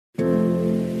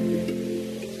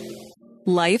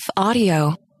Life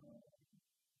Audio.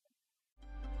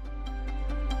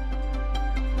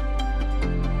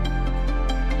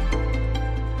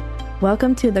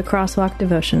 Welcome to the Crosswalk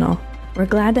Devotional. We're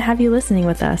glad to have you listening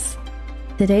with us.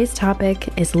 Today's topic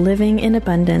is living in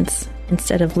abundance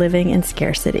instead of living in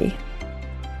scarcity.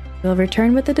 We'll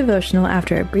return with the devotional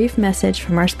after a brief message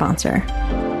from our sponsor.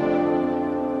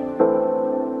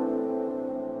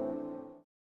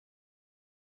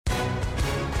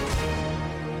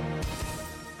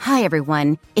 Hi,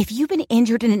 everyone. If you've been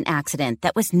injured in an accident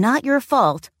that was not your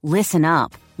fault, listen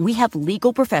up. We have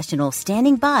legal professionals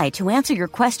standing by to answer your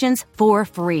questions for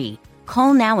free.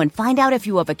 Call now and find out if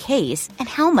you have a case and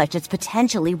how much it's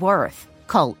potentially worth.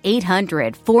 Call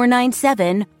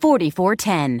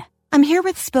 800-497-4410. I'm here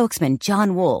with spokesman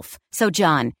John Wolf. So,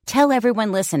 John, tell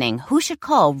everyone listening who should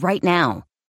call right now.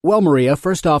 Well, Maria,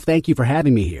 first off, thank you for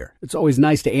having me here. It's always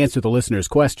nice to answer the listeners'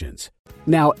 questions.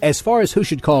 Now, as far as who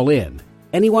should call in,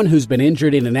 anyone who's been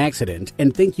injured in an accident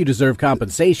and think you deserve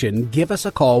compensation, give us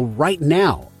a call right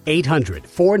now.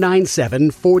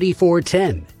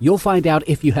 800-497-4410. You'll find out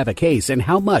if you have a case and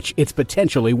how much it's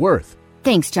potentially worth.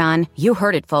 Thanks, John. You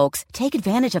heard it, folks. Take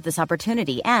advantage of this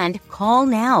opportunity and call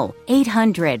now.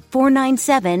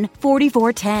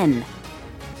 800-497-4410.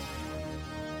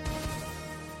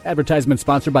 Advertisement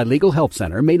sponsored by Legal Help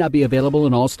Center. May not be available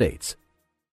in all states.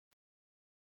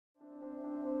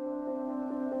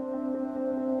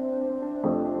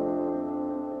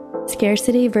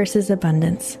 Scarcity versus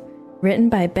Abundance, written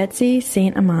by Betsy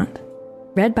St. Amant,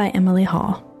 read by Emily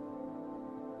Hall.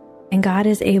 And God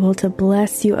is able to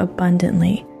bless you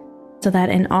abundantly, so that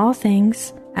in all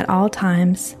things, at all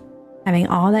times, having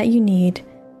all that you need,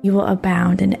 you will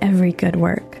abound in every good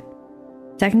work.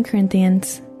 2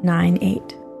 Corinthians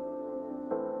 9:8.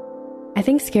 I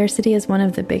think scarcity is one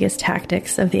of the biggest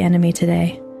tactics of the enemy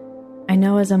today. I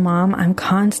know as a mom, I'm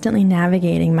constantly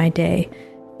navigating my day,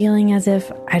 feeling as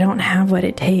if I don't have what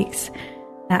it takes,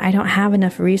 that I don't have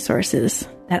enough resources,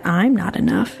 that I'm not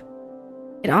enough.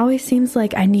 It always seems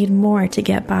like I need more to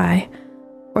get by,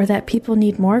 or that people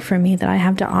need more from me that I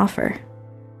have to offer.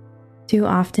 Too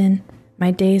often,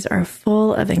 my days are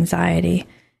full of anxiety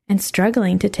and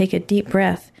struggling to take a deep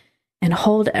breath and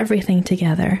hold everything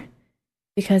together.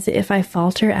 Because if I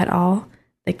falter at all,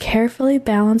 the carefully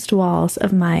balanced walls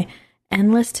of my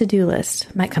endless to-do list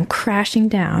might come crashing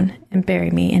down and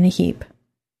bury me in a heap.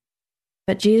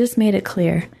 But Jesus made it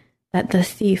clear that the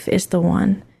thief is the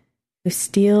one who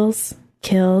steals,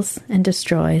 kills, and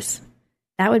destroys.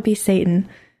 That would be Satan.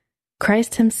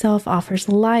 Christ himself offers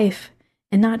life,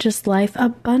 and not just life,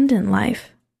 abundant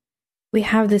life. We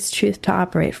have this truth to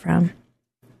operate from.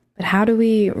 But how do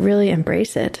we really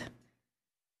embrace it?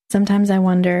 Sometimes I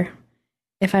wonder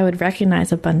if I would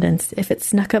recognize abundance if it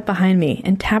snuck up behind me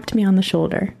and tapped me on the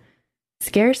shoulder.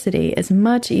 Scarcity is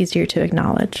much easier to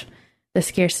acknowledge. The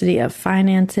scarcity of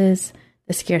finances,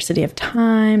 the scarcity of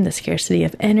time, the scarcity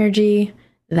of energy,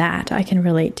 that I can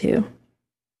relate to.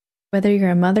 Whether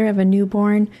you're a mother of a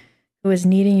newborn who is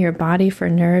needing your body for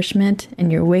nourishment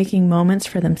and your waking moments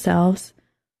for themselves,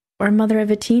 or a mother of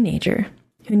a teenager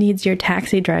who needs your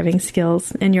taxi driving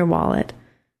skills and your wallet,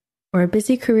 or a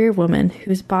busy career woman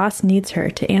whose boss needs her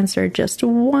to answer just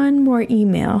one more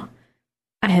email,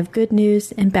 I have good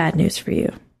news and bad news for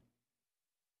you.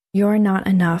 You're not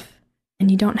enough,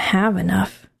 and you don't have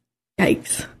enough.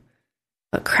 Yikes.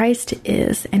 But Christ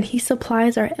is, and he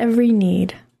supplies our every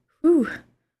need. Whew.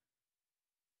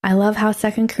 I love how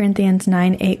 2 Corinthians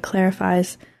 9:8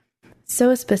 clarifies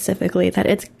so specifically that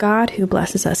it's God who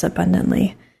blesses us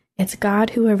abundantly. It's God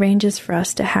who arranges for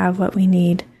us to have what we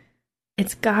need.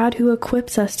 It's God who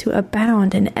equips us to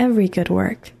abound in every good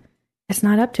work. It's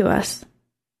not up to us.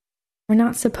 We're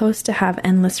not supposed to have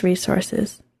endless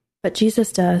resources, but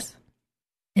Jesus does.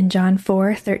 In John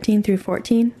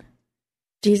 4:13-14,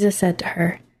 Jesus said to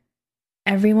her,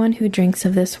 "Everyone who drinks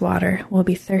of this water will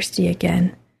be thirsty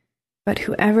again, but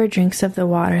whoever drinks of the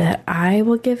water that I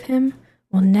will give him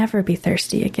will never be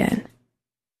thirsty again.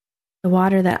 The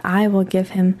water that I will give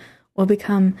him will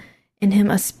become in him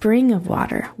a spring of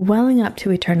water welling up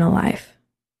to eternal life."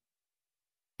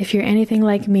 If you're anything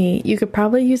like me, you could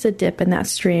probably use a dip in that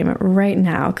stream right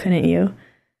now, couldn't you?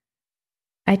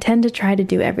 I tend to try to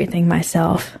do everything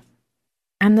myself.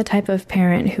 I'm the type of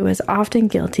parent who is often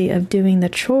guilty of doing the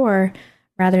chore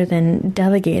rather than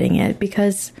delegating it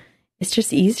because it's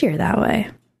just easier that way.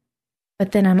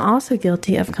 But then I'm also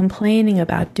guilty of complaining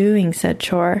about doing said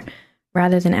chore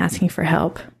rather than asking for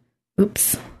help.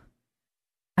 Oops.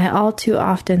 I all too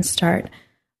often start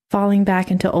falling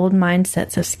back into old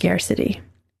mindsets of scarcity.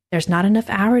 There's not enough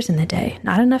hours in the day,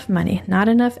 not enough money, not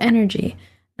enough energy,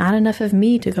 not enough of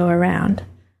me to go around.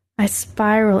 I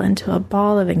spiral into a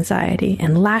ball of anxiety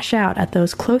and lash out at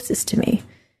those closest to me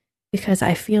because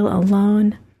I feel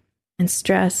alone and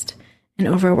stressed and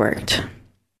overworked.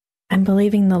 I'm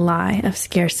believing the lie of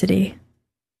scarcity.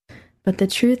 But the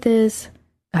truth is,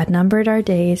 God numbered our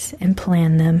days and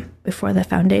planned them before the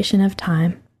foundation of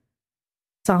time.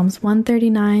 Psalms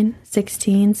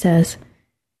 139:16 says,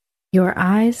 "Your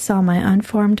eyes saw my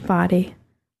unformed body.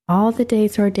 All the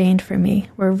days ordained for me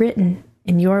were written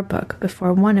in your book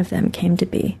before one of them came to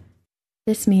be."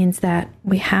 This means that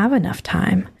we have enough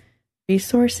time,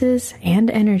 resources,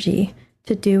 and energy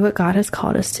to do what God has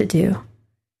called us to do.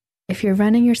 If you're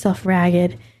running yourself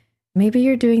ragged, maybe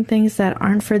you're doing things that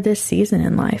aren't for this season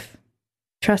in life.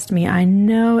 Trust me, I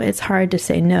know it's hard to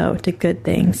say no to good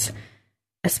things,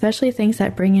 especially things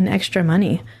that bring in extra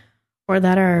money or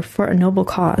that are for a noble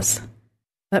cause.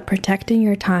 But protecting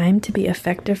your time to be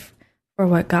effective for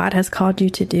what God has called you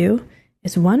to do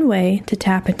is one way to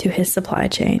tap into His supply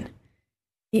chain.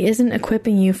 He isn't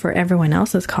equipping you for everyone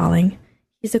else's calling.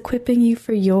 He's equipping you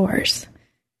for yours.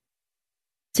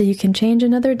 So you can change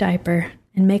another diaper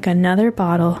and make another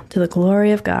bottle to the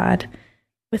glory of God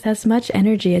with as much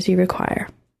energy as you require.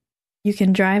 You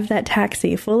can drive that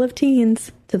taxi full of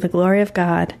teens to the glory of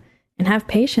God and have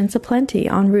patience aplenty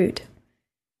en route.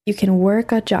 You can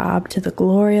work a job to the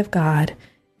glory of God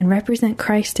and represent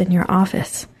Christ in your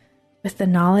office with the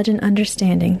knowledge and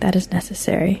understanding that is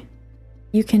necessary.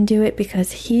 You can do it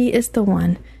because He is the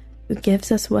one who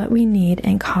gives us what we need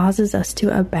and causes us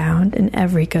to abound in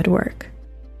every good work.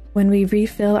 When we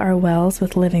refill our wells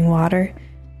with living water,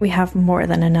 we have more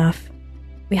than enough.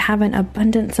 We have an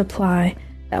abundant supply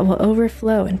that will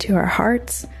overflow into our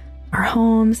hearts, our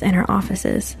homes, and our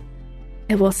offices.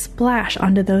 It will splash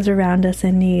onto those around us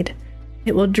in need.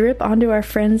 It will drip onto our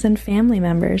friends and family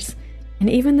members, and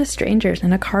even the strangers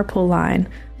in a carpool line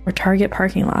or Target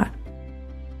parking lot.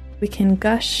 We can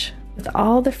gush with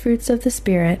all the fruits of the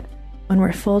Spirit when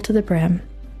we're full to the brim.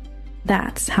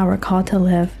 That's how we're called to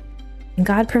live, and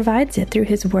God provides it through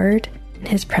His Word and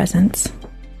His presence.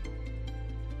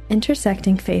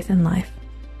 Intersecting faith and life.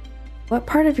 What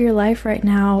part of your life right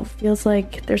now feels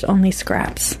like there's only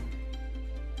scraps?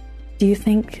 Do you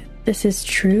think this is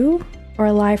true or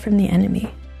a lie from the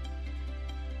enemy?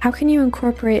 How can you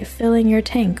incorporate filling your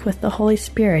tank with the Holy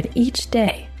Spirit each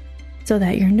day so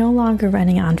that you're no longer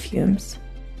running on fumes?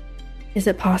 Is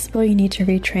it possible you need to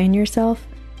retrain yourself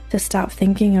to stop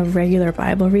thinking of regular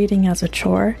Bible reading as a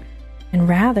chore and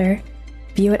rather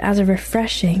view it as a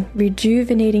refreshing,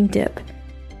 rejuvenating dip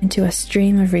into a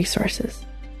stream of resources?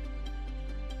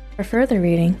 For further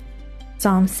reading,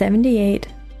 Psalm 78,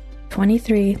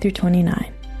 23 through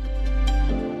 29.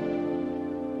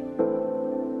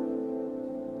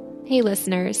 Hey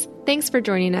listeners, thanks for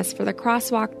joining us for the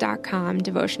Crosswalk.com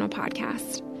devotional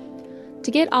podcast.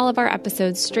 To get all of our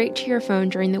episodes straight to your phone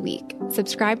during the week,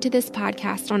 subscribe to this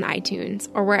podcast on iTunes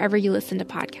or wherever you listen to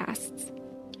podcasts.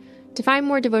 To find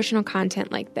more devotional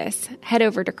content like this, head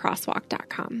over to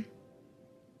Crosswalk.com.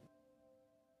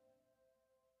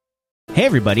 Hey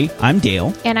everybody, I'm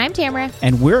Dale. And I'm Tamara.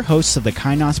 And we're hosts of the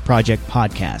Kainos Project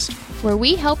podcast, where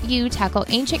we help you tackle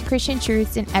ancient Christian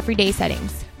truths in everyday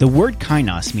settings. The word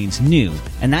Kainos means new,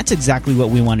 and that's exactly what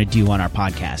we want to do on our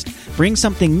podcast. Bring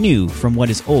something new from what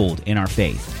is old in our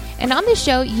faith. And on this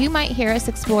show, you might hear us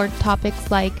explore topics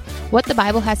like what the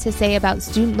Bible has to say about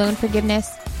student loan forgiveness,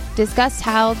 discuss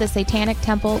how the Satanic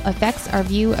Temple affects our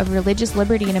view of religious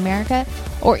liberty in America,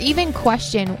 or even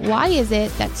question why is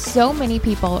it that so many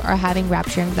people are having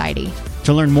rapture anxiety.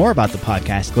 To learn more about the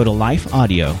podcast, go to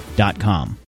lifeaudio.com.